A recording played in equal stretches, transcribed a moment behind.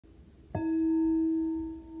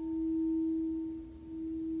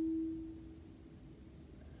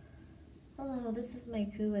this is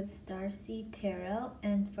Maiku with Starseed Tarot,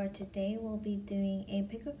 and for today we'll be doing a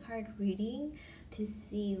pick a card reading to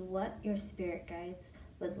see what your spirit guides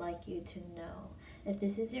would like you to know. If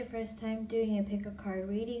this is your first time doing a pick a card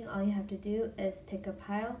reading, all you have to do is pick a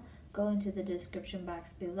pile, go into the description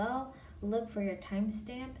box below, look for your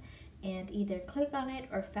timestamp, and either click on it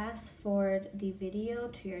or fast forward the video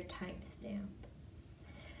to your timestamp.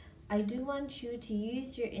 I do want you to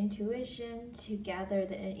use your intuition to gather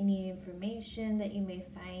any information that you may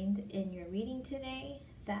find in your reading today.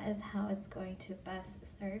 That is how it's going to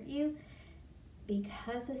best serve you.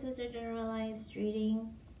 Because this is a generalized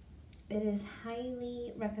reading, it is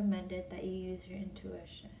highly recommended that you use your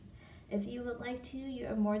intuition. If you would like to, you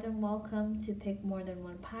are more than welcome to pick more than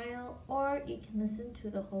one pile, or you can listen to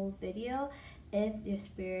the whole video if your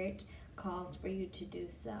spirit calls for you to do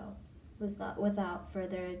so. Without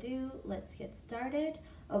further ado, let's get started.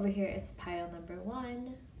 Over here is pile number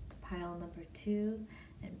 1, pile number 2,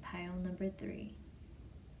 and pile number 3.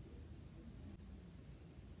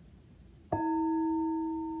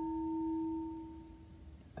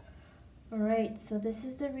 Alright, so this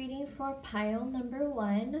is the reading for pile number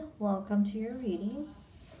 1. Welcome to your reading.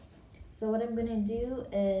 So what I'm going to do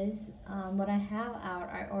is, what I have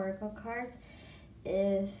out are oracle cards.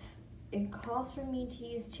 If it calls for me to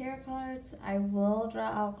use tarot cards, I will draw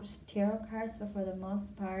out tarot cards, but for the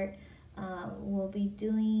most part, we'll be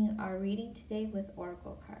doing our reading today with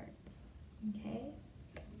oracle cards. Okay?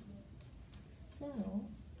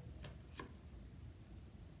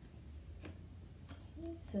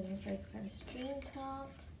 So your first card is Dream Talk,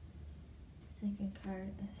 second card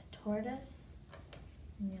is Tortoise,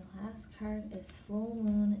 and your last card is Full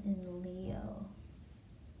Moon in Leo.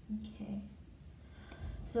 Okay.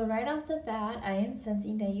 So right off the bat, I am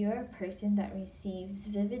sensing that you're a person that receives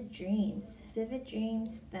vivid dreams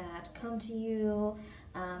that come to you,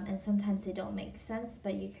 and sometimes they don't make sense,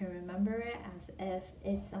 but you can remember it as if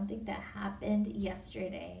it's something that happened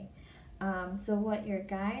yesterday. So what your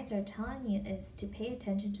guides are telling you is to pay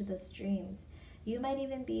attention to those dreams. You might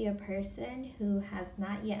even be a person who has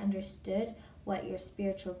not yet understood what your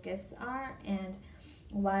spiritual gifts are, and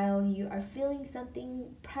while you are feeling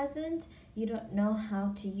something present, you don't know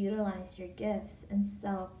how to utilize your gifts. And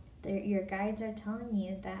so your guides are telling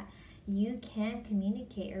you that you can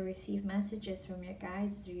communicate or receive messages from your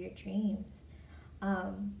guides through your dreams.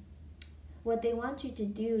 What they want you to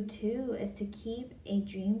do too is to keep a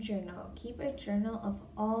dream journal. Keep a journal of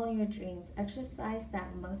all your dreams. Exercise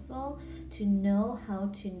that muscle to know how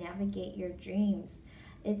to navigate your dreams.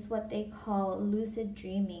 It's what they call lucid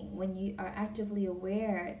dreaming, when you are actively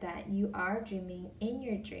aware that you are dreaming in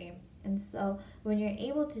your dream. And so when you're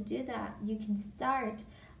able to do that, you can start,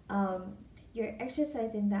 you're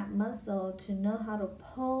exercising that muscle to know how to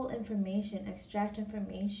pull information, extract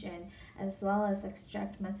information, as well as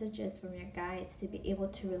extract messages from your guides to be able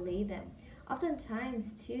to relay them.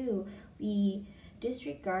 Oftentimes too, we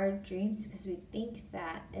disregard dreams because we think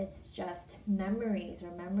that it's just memories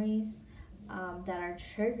that are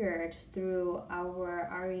triggered through our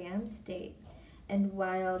REM state. And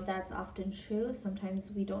while that's often true,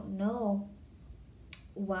 sometimes we don't know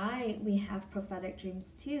why we have prophetic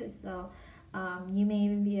dreams too. So you may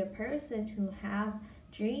even be a person who have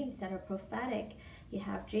dreams that are prophetic. You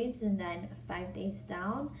have dreams and then 5 days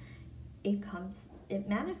down, it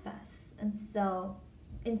manifests. And so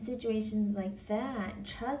in situations like that,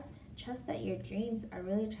 trust that your dreams are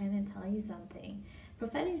really trying to tell you something.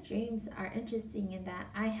 Prophetic dreams are interesting in that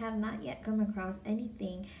I have not yet come across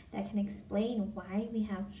anything that can explain why we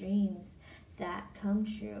have dreams that come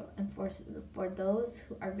true. And for those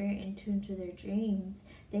who are very in tune to their dreams,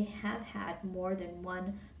 they have had more than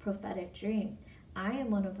one prophetic dream. I am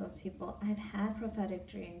one of those people. I've had prophetic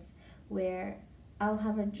dreams where I'll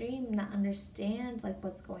have a dream, not understand like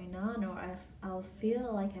what's going on, or I'll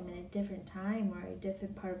feel like I'm in a different time or a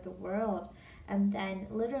different part of the world, and then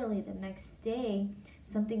literally the next day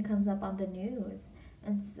something comes up on the news.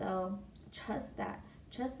 And so trust that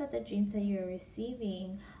the dreams that you're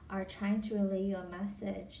receiving are trying to relay you a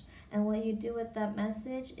message, and what you do with that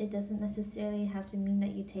message, it doesn't necessarily have to mean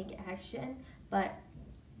that you take action, but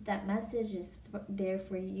that message is there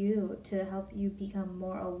for you to help you become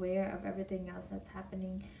more aware of everything else that's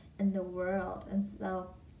happening in the world. And so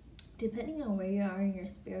depending on where you are in your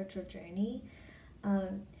spiritual journey,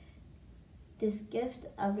 this gift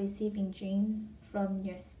of receiving dreams from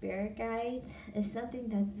your spirit guides is something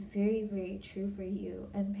that's very, very true for you,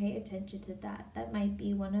 and pay attention to that. That might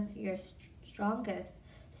be one of your strongest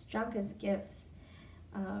gifts.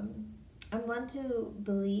 I want to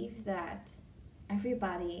believe that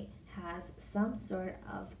everybody has some sort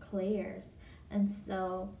of clairs, and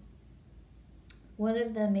so One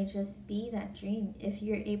of them may just be that dream. If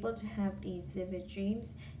you're able to have these vivid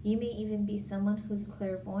dreams, you may even be someone who's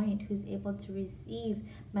clairvoyant, who's able to receive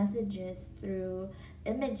messages through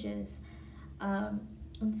images. And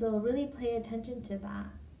so really pay attention to that.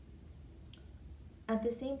 At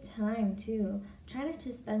the same time, too, try not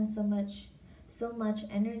to spend so much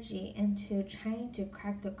energy into trying to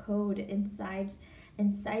crack the code inside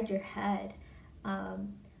your head.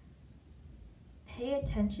 Um, Pay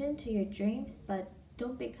attention to your dreams, but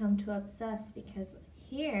don't become too obsessed, because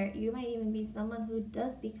here you might even be someone who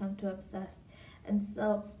does become too obsessed. And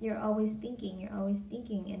so you're always thinking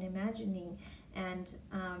and imagining, and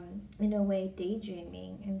in a way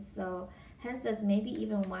daydreaming. And so hence that's maybe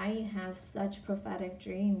even why you have such prophetic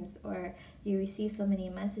dreams, or you receive so many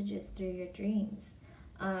messages through your dreams.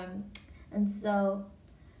 And so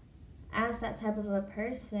as that type of a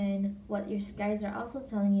person, what your guides are also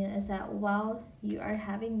telling you is that while you are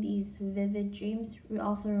having these vivid dreams, you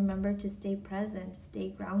also remember to stay present, stay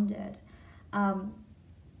grounded.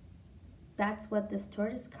 That's what this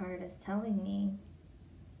tortoise card is telling me.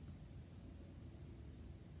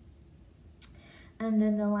 And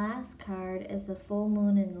then the last card is the full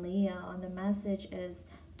moon in Leo, and the message is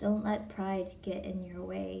don't let pride get in your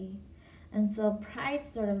way. And so pride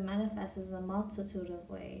sort of manifests in a multitude of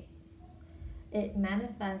ways. It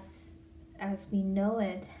manifests, as we know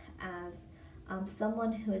it, as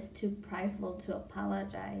someone who is too prideful to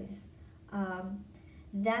apologize.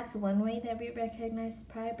 That's one way that we recognize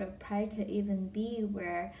pride, but pride could even be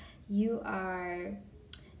where you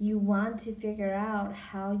want to figure out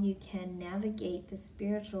how you can navigate the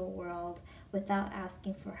spiritual world without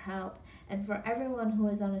asking for help. And for everyone who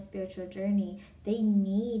is on a spiritual journey, they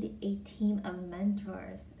need a team of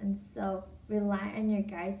mentors. And so rely on your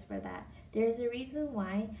guides for that. There's a reason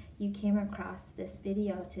why you came across this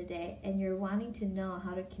video today, and you're wanting to know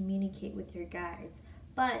how to communicate with your guides.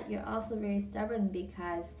 But you're also very stubborn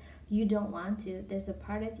because you don't want to. There's a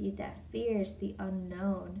part of you that fears the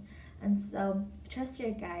unknown. And so trust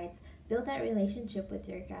your guides. Build that relationship with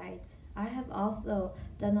your guides. I have also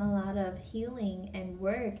done a lot of healing and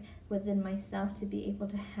work within myself to be able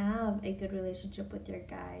to have a good relationship with your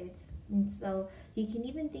guides. And so you can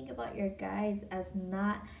even think about your guides as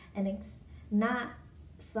not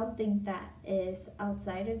something that is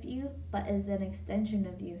outside of you, but is an extension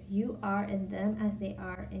of you. You are in them as they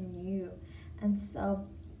are in you. And so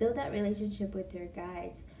build that relationship with your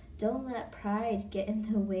guides. Don't let pride get in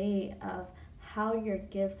the way of how your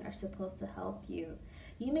gifts are supposed to help you.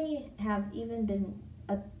 You may have even been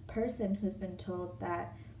a person who's been told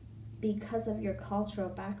that because of your cultural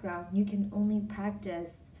background, you can only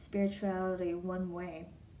practice spirituality one way.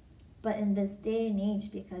 But in this day and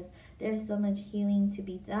age, because there's so much healing to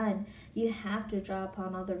be done, you have to draw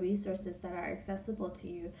upon all the resources that are accessible to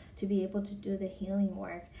you to be able to do the healing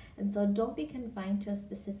work. And so don't be confined to a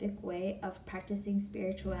specific way of practicing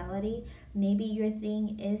spirituality. Maybe your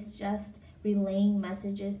thing is just relaying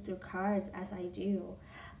messages through cards, as I do.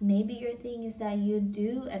 Maybe your thing is that you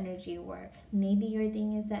do energy work. Maybe your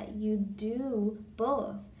thing is that you do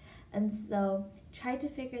both. And so try to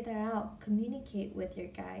figure that out. Communicate with your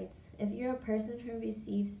guides. If you're a person who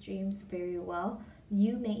receives dreams very well,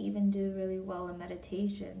 you may even do really well in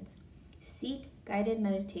meditations. Seek guided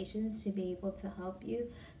meditations to be able to help you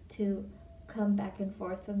to come back and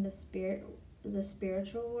forth from the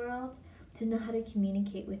spiritual world, to know how to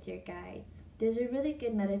communicate with your guides. There's a really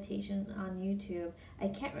good meditation on YouTube. I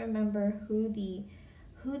can't remember who the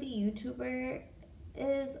YouTuber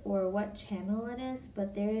is or what channel it is,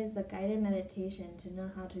 but there is a guided meditation to know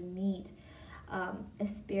how to meet a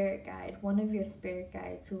spirit guide, one of your spirit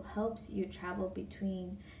guides, who helps you travel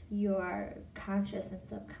between your conscious and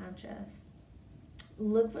subconscious.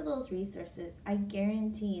 Look for those resources. I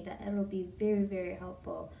guarantee that it'll be very, very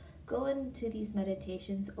helpful. Go into these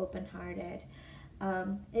meditations open-hearted.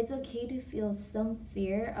 It's okay to feel some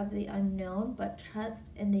fear of the unknown, but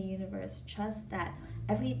trust in the universe. Trust that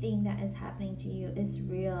everything that is happening to you is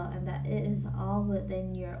real and that it is all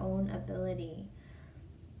within your own ability.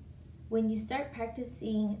 When you start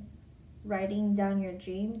practicing writing down your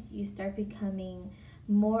dreams, you start becoming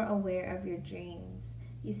more aware of your dreams.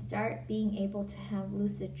 You start being able to have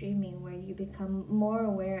lucid dreaming, where you become more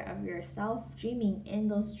aware of yourself dreaming in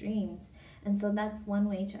those dreams. And so that's one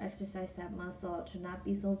way to exercise that muscle, to not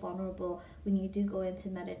be so vulnerable when you do go into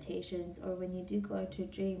meditations or when you do go into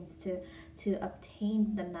dreams, to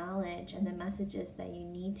obtain the knowledge and the messages that you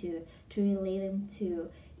need to relay them to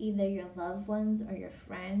either your loved ones or your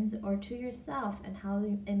friends or to yourself, and how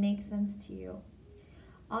it makes sense to you.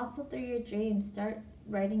 Also, through your dreams, start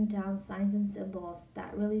writing down signs and symbols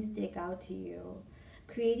that really stick out to you.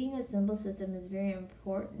 creating a symbol system is very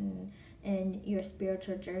important in your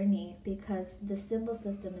spiritual journey, because the symbol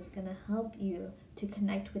system is going to help you to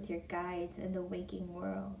connect with your guides in the waking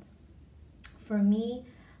world. For me,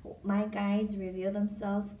 my guides reveal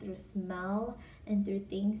themselves through smell and through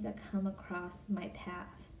things that come across my path.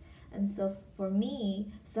 And so for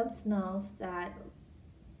me, some smells that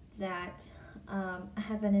I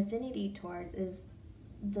have an affinity towards is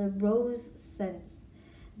the rose scents,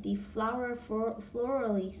 the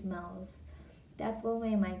florally smells. That's one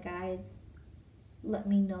way my guides let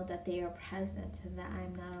me know that they are present and that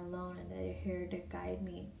I'm not alone and that they're here to guide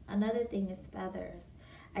me. Another thing is feathers.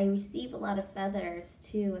 I receive a lot of feathers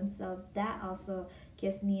too, and so that also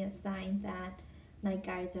gives me a sign that my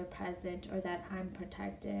guides are present or that I'm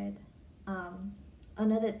protected.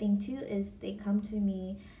 Another thing too is they come to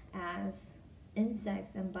me as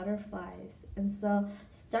insects and butterflies. And so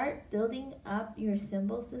start building up your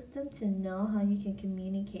symbol system to know how you can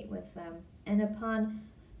communicate with them. And upon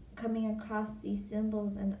coming across these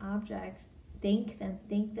symbols and objects, thank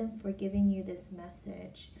them for giving you this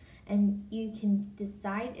message. And you can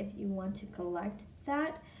decide if you want to collect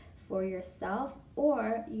that for yourself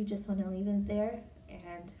or you just want to leave it there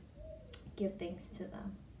and give thanks to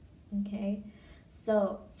them. Okay,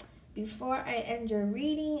 so before I end your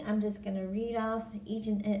reading, I'm just going to read off each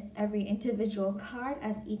and every individual card,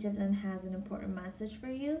 as each of them has an important message for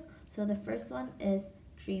you. So the first one is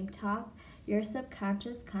Dream Talk. Your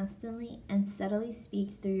subconscious constantly and subtly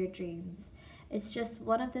speaks through your dreams. It's just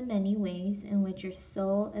one of the many ways in which your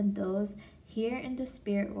soul and those here in the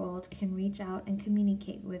spirit world can reach out and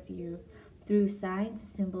communicate with you through signs,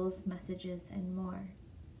 symbols, messages, and more.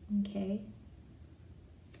 Okay?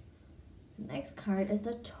 The next card is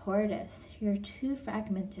the Tortoise. You're too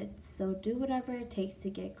fragmented, so do whatever it takes to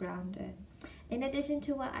get grounded. In addition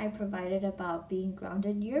to what I provided about being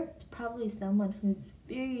grounded, you're probably someone who's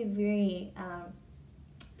very,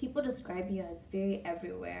 people describe you as very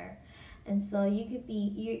everywhere. And so you could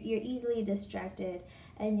be, you're easily distracted,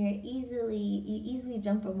 and you easily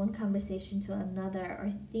jump from one conversation to another,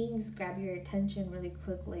 or things grab your attention really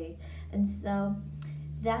quickly. And so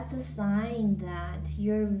that's a sign that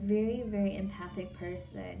you're a very empathic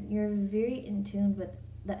person. You're very in tune with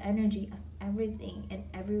the energy of everything and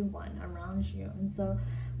everyone around you. And so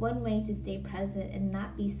one way to stay present and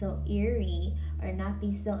not be so eerie or not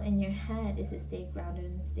be so in your head is to stay grounded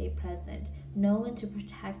and stay present. Know when to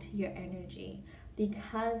protect your energy.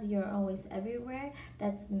 Because you're always everywhere,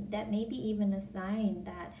 that may be even a sign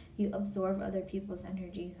that you absorb other people's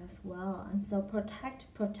energies as well. And so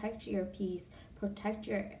protect your peace, protect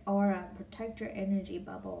your aura, protect your energy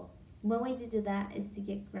bubble. One way to do that is to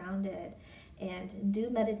get grounded and do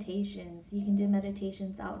meditations. You can do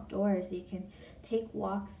meditations outdoors. You can take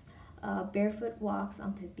walks, barefoot walks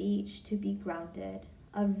on the beach to be grounded.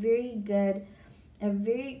 A very good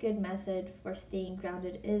method for staying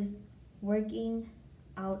grounded is working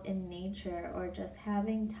out in nature, or just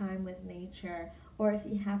having time with nature, or if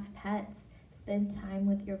you have pets, spend time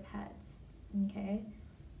with your pets. Okay?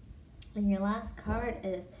 And your last card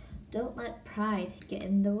is don't let pride get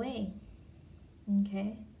in the way.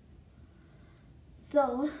 Okay?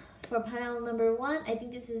 So for pile number 1, I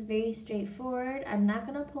think this is very straightforward. I'm not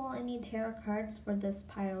going to pull any tarot cards for this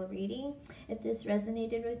pile reading. If this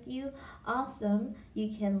resonated with you, awesome.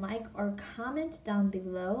 You can like or comment down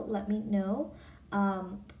below. Let me know.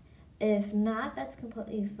 If not, that's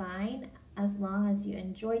completely fine, as long as you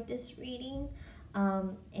enjoyed this reading.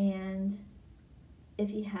 And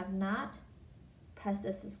if you have not, press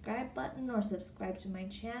the subscribe button or subscribe to my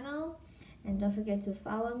channel. And don't forget to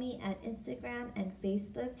follow me at Instagram and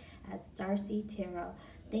Facebook at starseed.tarot.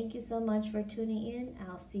 Thank you so much for tuning in.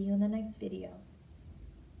 I'll see you in the next video.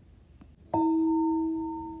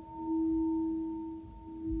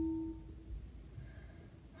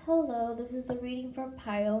 Hello, this is the reading for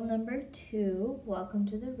pile number 2. Welcome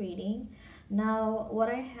to the reading. Now, what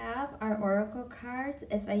I have are oracle cards.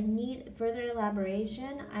 If I need further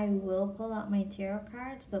elaboration, I will pull out my tarot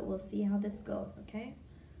cards, but we'll see how this goes, okay?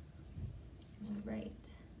 Right.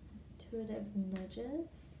 Intuitive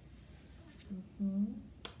nudges.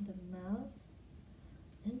 The mouse.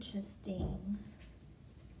 Interesting.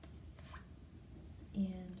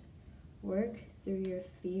 And work through your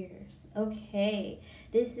fears. Okay,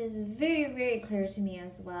 this is very clear to me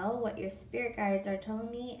as well. What your spirit guides are telling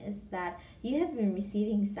me is that you have been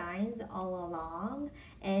receiving signs all along,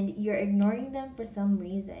 and you're ignoring them for some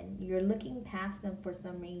reason. You're looking past them for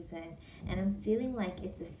some reason, and I'm feeling like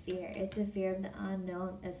it's a fear. It's a fear of the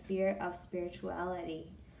unknown, a fear of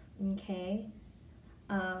spirituality. Okay,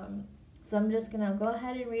 so I'm just gonna go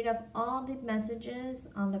ahead and read up all the messages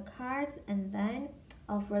on the cards, and then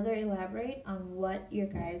I'll further elaborate on what your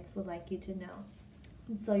guides would like you to know.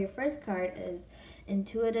 So your first card is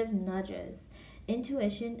intuitive nudges.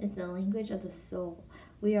 Intuition is the language of the soul.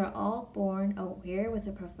 We are all born aware with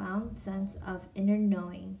a profound sense of inner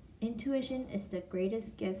knowing. Intuition is the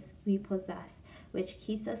greatest gifts we possess, which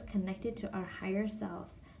keeps us connected to our higher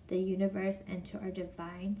selves, the universe, and to our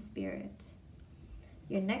divine spirit.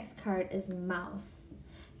 Your next card is mouse.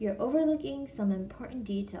 You're overlooking some important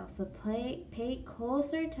details, so pay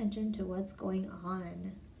closer attention to what's going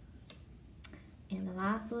on. And the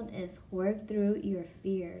last one is work through your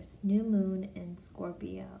fears. New moon in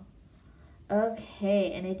Scorpio.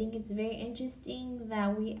 Okay, and I think it's very interesting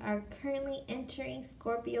that we are currently entering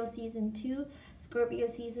Scorpio season 2. Scorpio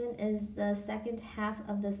season is the second half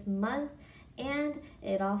of this month, and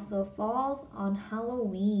it also falls on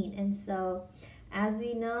Halloween. And so, as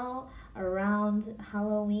we know, around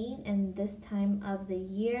Halloween and this time of the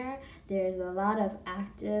year, there's a lot of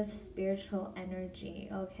active spiritual energy,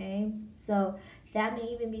 okay? So that may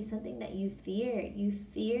even be something that you fear. You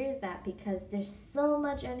fear that because there's so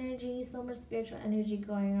much energy, so much spiritual energy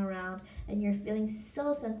going around, and you're feeling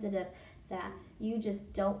so sensitive that you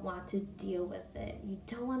just don't want to deal with it. You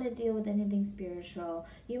don't want to deal with anything spiritual.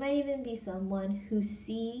 You might even be someone who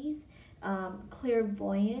sees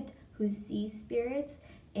clairvoyant, who sees spirits,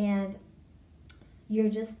 and you're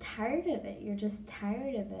just tired of it. You're just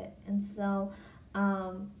tired of it. And so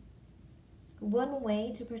one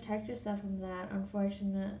way to protect yourself from that,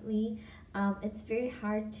 unfortunately, it's very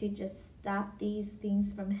hard to just stop these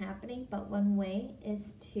things from happening, but one way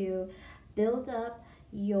is to build up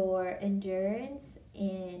your endurance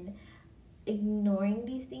in ignoring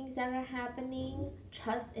these things that are happening.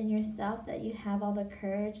 Trust in yourself that you have all the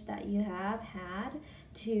courage that you have had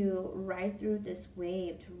to ride through this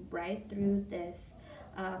wave, to ride through this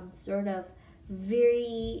sort of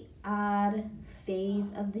very odd phase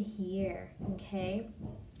of the year, okay?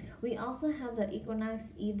 We also have the equinox,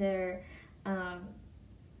 either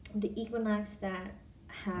the equinox that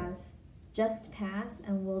has just passed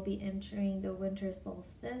and will be entering the winter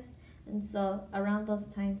solstice. And so around those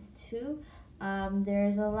times too,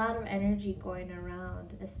 there's a lot of energy going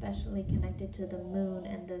around, especially connected to the moon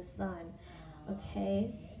and the sun,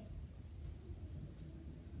 okay?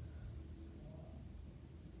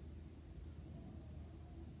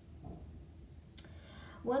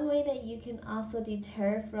 One way that you can also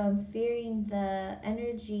deter from fearing the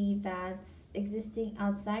energy that's existing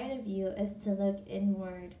outside of you is to look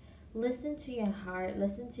inward. Listen to your heart,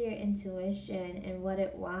 listen to your intuition and what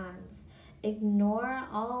it wants. Ignore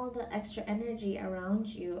all the extra energy around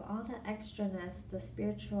you, all the extraness, the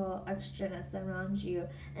spiritual extraness around you,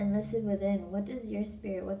 and listen within. What does your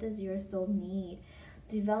spirit, what does your soul need?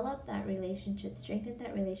 Develop that relationship, strengthen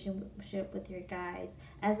that relationship with your guides.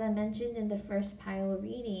 As I mentioned in the first pile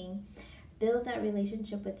reading, build that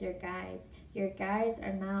relationship with your guides. Your guides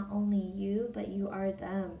are not only you, but you are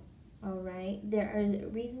them. All right. There are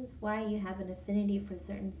reasons why you have an affinity for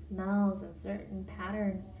certain smells and certain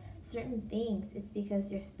patterns, certain things. It's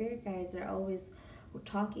because your spirit guides are always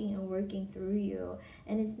talking and working through you.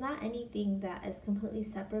 And it's not anything that is completely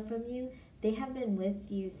separate from you. They have been with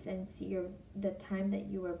you since the time that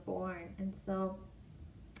you were born. And so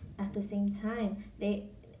at the same time, they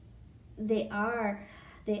are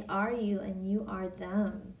you and you are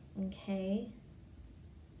them. Okay?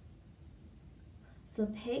 So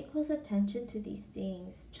pay close attention to these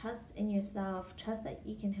things. Trust in yourself. Trust that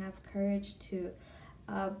you can have courage to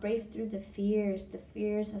brave through the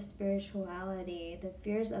fears of spirituality, the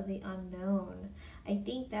fears of the unknown. I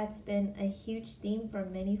think that's been a huge theme for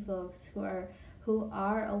many folks who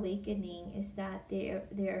are awakening, is that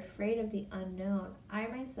they're afraid of the unknown. I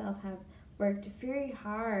myself have worked very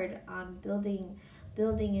hard on building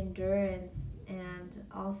endurance and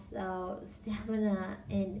also stamina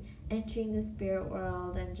in entering the spirit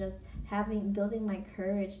world, and just building my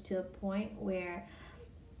courage to a point where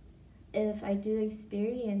if I do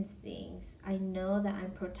experience things, I know that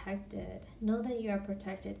I'm protected. Know that you are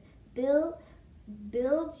protected. Build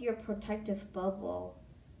your protective bubble.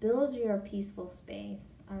 Build your peaceful space.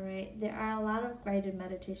 All right. There are a lot of guided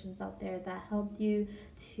meditations out there that help you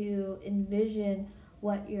to envision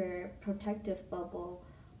what your protective bubble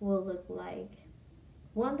will look like.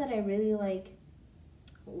 One that I really like,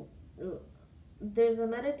 there's a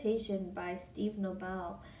meditation by Steve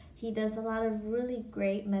Nobel. He does a lot of really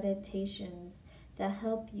great meditations that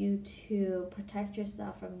help you to protect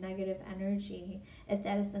yourself from negative energy if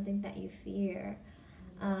that is something that you fear.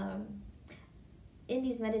 In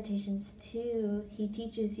these meditations too, he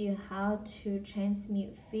teaches you how to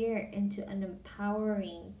transmute fear into an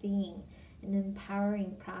empowering thing, an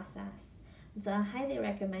empowering process. So I highly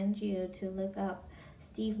recommend you to look up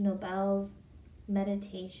Steve Nobel's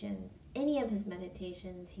meditations. Any of his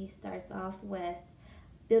meditations, he starts off with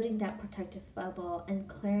building that protective bubble and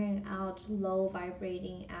clearing out low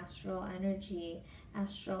vibrating astral energy,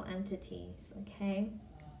 astral entities, okay?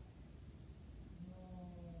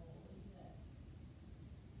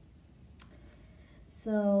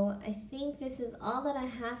 So I think this is all that I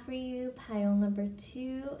have for you, pile number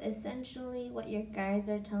 2. Essentially, what your guides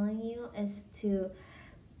are telling you is to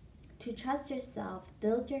trust yourself,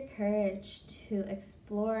 build your courage to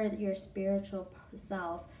explore your spiritual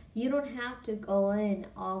self. You don't have to go in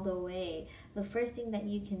all the way. The first thing that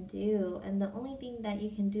you can do, and the only thing that you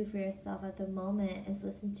can do for yourself at the moment, is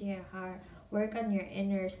listen to your heart, work on your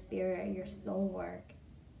inner spirit, your soul work.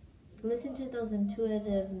 Listen to those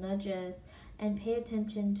intuitive nudges and pay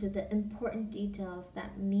attention to the important details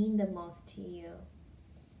that mean the most to you.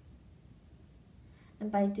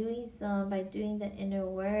 And by doing so, by doing the inner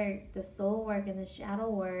work, the soul work, and the shadow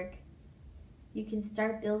work, you can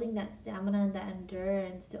start building that stamina and that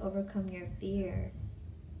endurance to overcome your fears.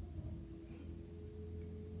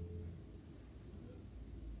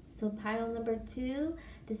 So pile number 2,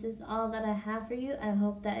 this is all that I have for you. I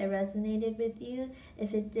hope that it resonated with you.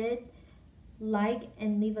 If it did, like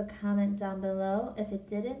and leave a comment down below. If it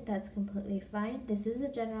didn't, that's completely fine. This is a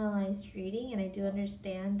generalized reading, and I do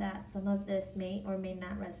understand that some of this may or may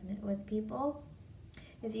not resonate with people.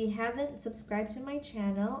 If you haven't, subscribe to my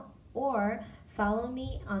channel or follow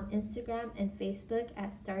me on Instagram and Facebook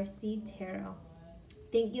at starseed.tarot.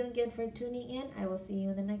 Thank you again for tuning in. I will see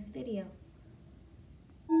you in the next video.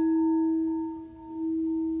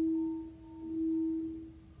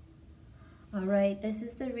 Alright, this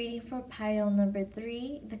is the reading for pile number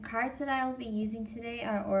 3. The cards that I will be using today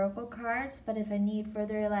are oracle cards, but if I need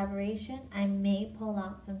further elaboration, I may pull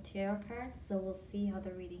out some tarot cards, so we'll see how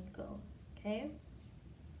the reading goes, okay?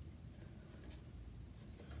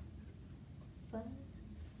 Fun.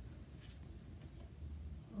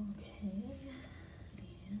 Okay,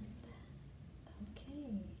 and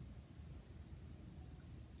okay.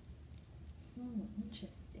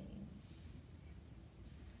 Interesting.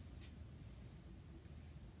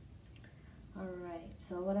 Alright,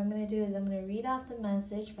 so what I'm going to do is I'm going to read off the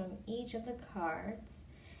message from each of the cards,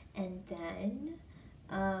 and then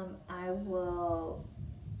I will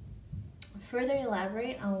further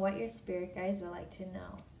elaborate on what your spirit guides would like to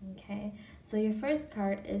know. Okay, so your first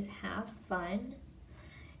card is have fun,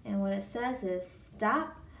 and what it says is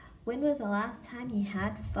stop. When was the last time you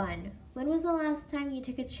had fun? When was the last time you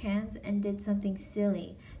took a chance and did something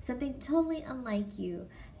silly, something totally unlike you,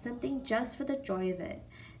 something just for the joy of it?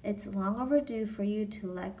 It's long overdue for you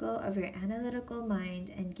to let go of your analytical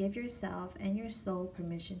mind and give yourself and your soul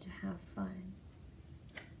permission to have fun.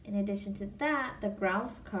 In addition to that, the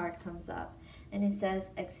grouse card comes up, and it says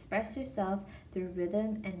express yourself through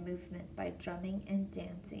rhythm and movement by drumming and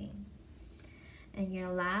dancing. And your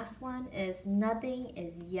last one is nothing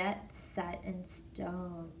is yet set in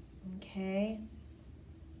stone. Okay?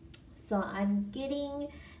 So I'm getting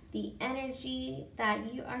the energy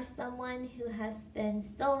that you are someone who has been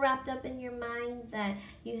so wrapped up in your mind that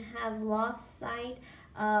you have lost sight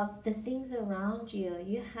of the things around you.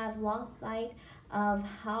 You have lost sight of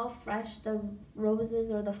how fresh the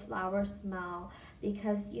roses or the flowers smell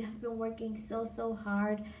because you have been working so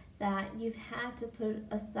hard that you've had to put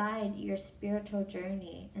aside your spiritual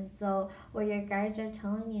journey. And so what your guides are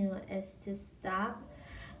telling you is to stop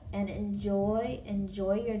and enjoy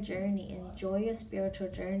your journey, enjoy your spiritual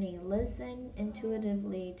journey. Listen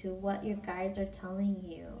intuitively to what your guides are telling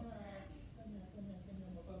you.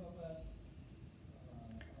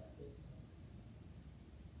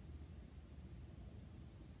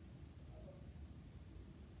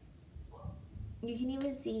 You can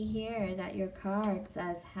even see here that your card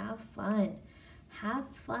says have fun. Have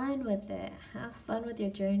fun with it. Have fun with your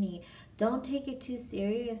journey. Don't take it too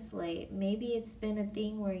seriously. Maybe it's been a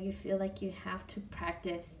thing where you feel like you have to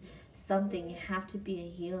practice something. You have to be a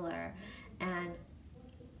healer. And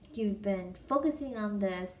you've been focusing on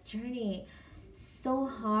this journey so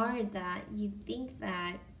hard that you think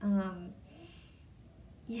that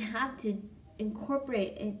you have to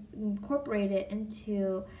incorporate it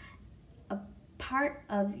into a part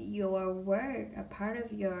of your work, a part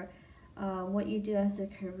of your what you do as a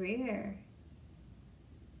career.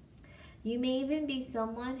 You may even be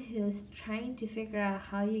someone who's trying to figure out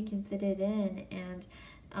how you can fit it in, and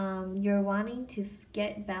you're wanting to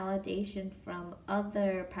get validation from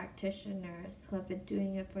other practitioners who have been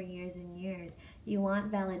doing it for years and years. You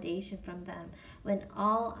want validation from them. When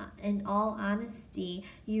in all honesty,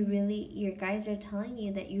 your guides are telling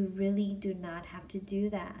you that you really do not have to do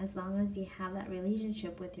that as long as you have that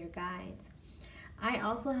relationship with your guides. I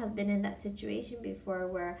also have been in that situation before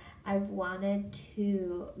where I've wanted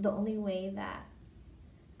to, the only way that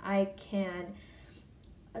I can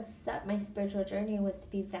accept my spiritual journey was to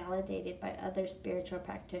be validated by other spiritual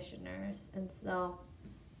practitioners. And so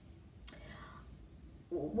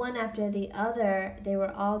one after the other, they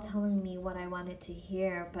were all telling me what I wanted to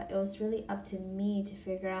hear, but it was really up to me to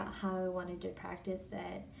figure out how I wanted to practice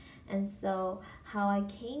it. And so how I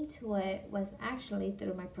came to it was actually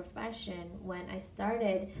through my profession. When I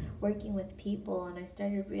started working with people and I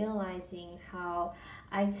started realizing how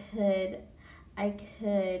I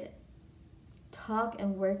could talk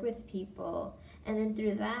and work with people, and then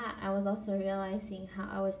through that I was also realizing how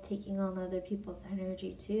I was taking on other people's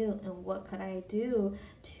energy too, and what could I do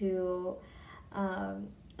to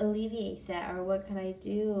alleviate that, or what could I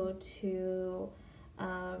do to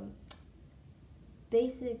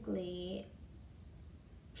basically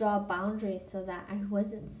draw boundaries so that I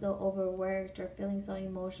wasn't so overworked or feeling so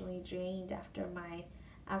emotionally drained after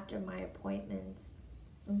my appointments.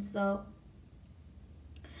 And so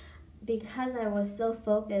because I was so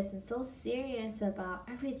focused and so serious about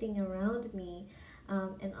everything around me,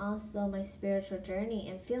 and also my spiritual journey,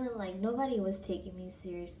 and feeling like nobody was taking me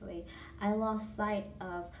seriously, I lost sight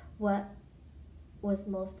of what was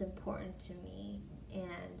most important to me.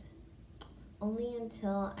 And only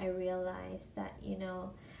until I realized that,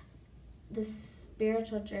 the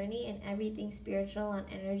spiritual journey and everything spiritual and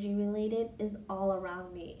energy related is all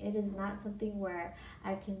around me. It is not something where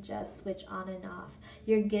I can just switch on and off.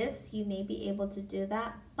 Your gifts, you may be able to do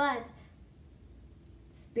that, but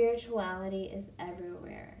spirituality is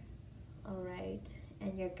everywhere, all right?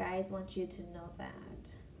 And your guides want you to know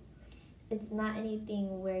that. It's not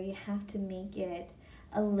anything where you have to make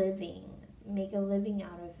a living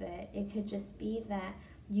out of it. It could just be that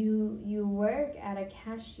you work at a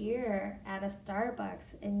cashier at a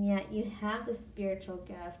Starbucks, and yet you have the spiritual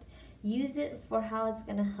gift. Use it for how it's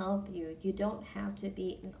going to help you. You don't have to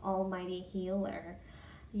be an almighty healer.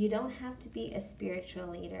 You don't have to be a spiritual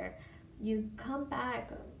leader. You come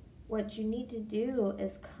back. What you need to do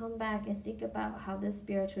is come back and think about how this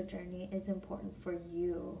spiritual journey is important for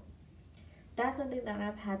you. That's something that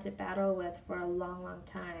I've had to battle with for a long, long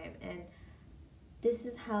time, and this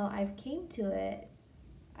is how I've came to it.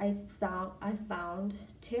 I found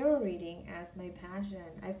tarot reading as my passion.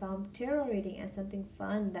 I found tarot reading as something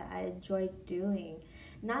fun that I enjoyed doing,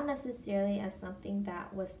 not necessarily as something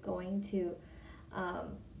that was going to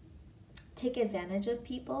take advantage of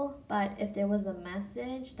people, but if there was a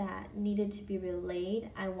message that needed to be relayed,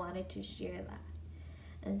 I wanted to share that.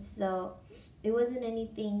 And so it wasn't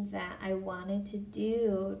anything that I wanted to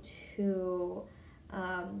do to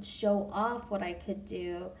show off what I could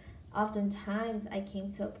do. Oftentimes I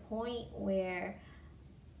came to a point where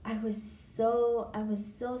I was so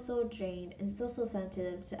drained and so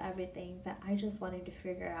sensitive to everything that I just wanted to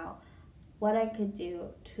figure out what I could do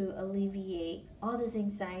to alleviate all this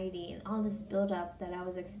anxiety and all this buildup that I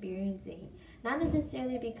was experiencing. Not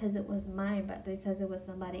necessarily because it was mine, but because it was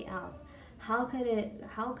somebody else. How could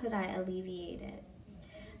I alleviate it?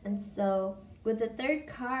 And so with the third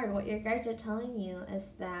card, what your guides are telling you is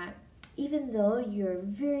that even though you're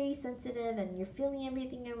very sensitive and you're feeling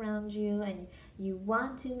everything around you, and you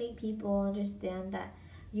want to make people understand that,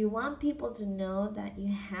 you want people to know that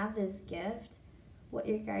you have this gift, what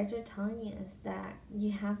your guides are telling you is that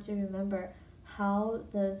you have to remember, how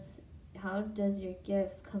does your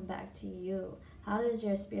gifts come back to you? How does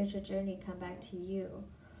your spiritual journey come back to you?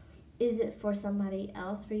 Is it for somebody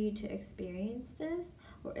else for you to experience this,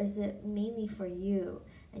 or is it mainly for you?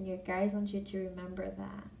 And your guides want you to remember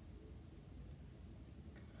that.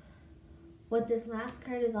 What this last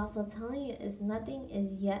card is also telling you is nothing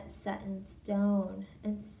is yet set in stone.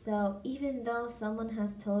 And so even though someone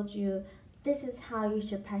has told you this is how you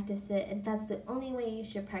should practice it, and that's the only way you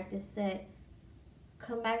should practice it,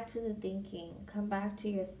 come back to the thinking, come back to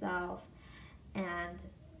yourself, and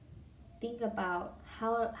think about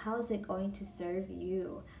how is it going to serve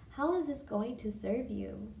you? How is this going to serve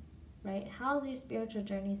you, right? How is your spiritual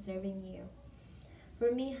journey serving you?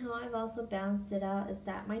 For me, how I've also balanced it out is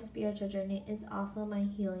that my spiritual journey is also my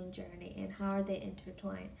healing journey, and how are they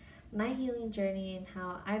intertwined? My healing journey and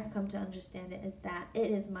how I've come to understand it is that it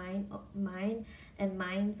is mine and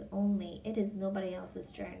mine's only. It is nobody else's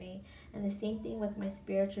journey. And the same thing with my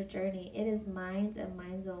spiritual journey. It is mine's and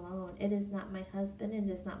mine's alone. It is not my husband. It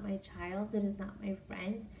is not my child's. It is not my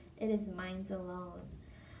friend's. It is mine's alone.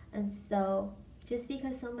 And so, just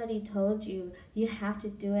because somebody told you you have to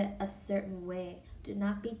do it a certain way, do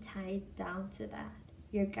not be tied down to that.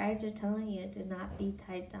 Your guides are telling you, do not be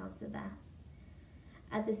tied down to that.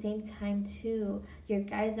 At the same time, too, your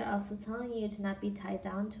guides are also telling you to not be tied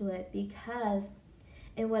down to it, because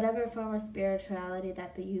in whatever form of spirituality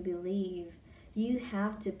that you believe, you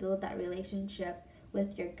have to build that relationship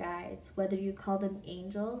with your guides, whether you call them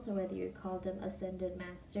angels or whether you call them ascended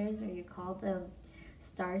masters or you call them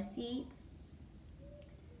starseeds.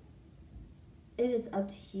 It is up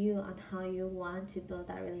to you on how you want to build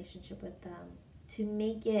that relationship with them to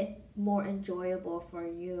make it more enjoyable for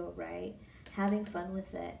you, right? Having fun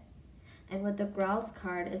with it. And what the grouse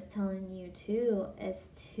card is telling you too is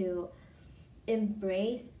to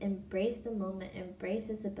embrace the moment, embrace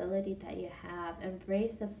this ability that you have,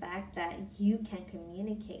 embrace the fact that you can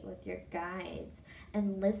communicate with your guides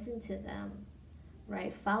and listen to them,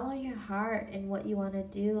 right? Follow your heart and what you want to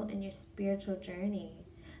do in your spiritual journey.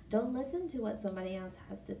 Don't listen to what somebody else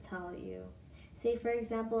has to tell you. Say, for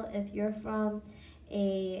example, if you're from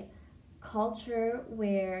a culture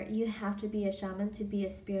where you have to be a shaman to be a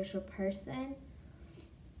spiritual person,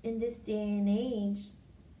 in this day and age,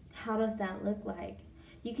 how does that look like?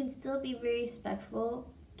 You can still be very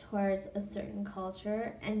respectful towards a certain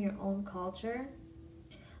culture and your own culture,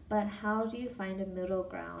 but how do you find a middle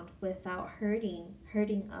ground without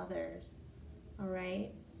hurting others? All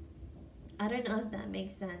right? I don't know if that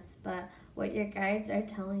makes sense, but what your guides are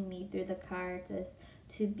telling me through the cards is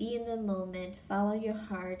to be in the moment, follow your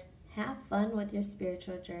heart, have fun with your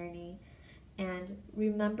spiritual journey, and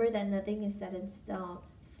remember that nothing is set in stone.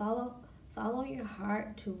 Follow your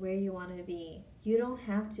heart to where you want to be. You don't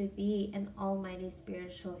have to be an almighty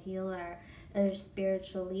spiritual healer or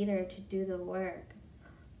spiritual leader to do the work.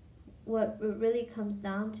 What it really comes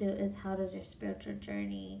down to is, how does your spiritual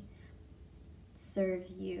journey serve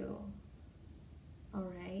you? All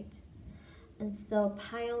right. And so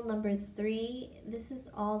pile number 3, this is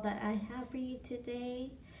all that I have for you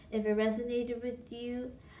today. If it resonated with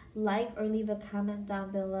you, like or leave a comment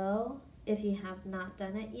down below. If you have not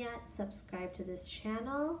done it yet, subscribe to this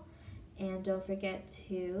channel. And don't forget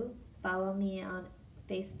to follow me on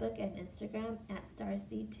Facebook and Instagram at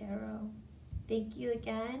starseed.tarot. Thank you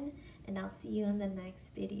again, and I'll see you in the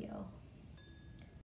next video.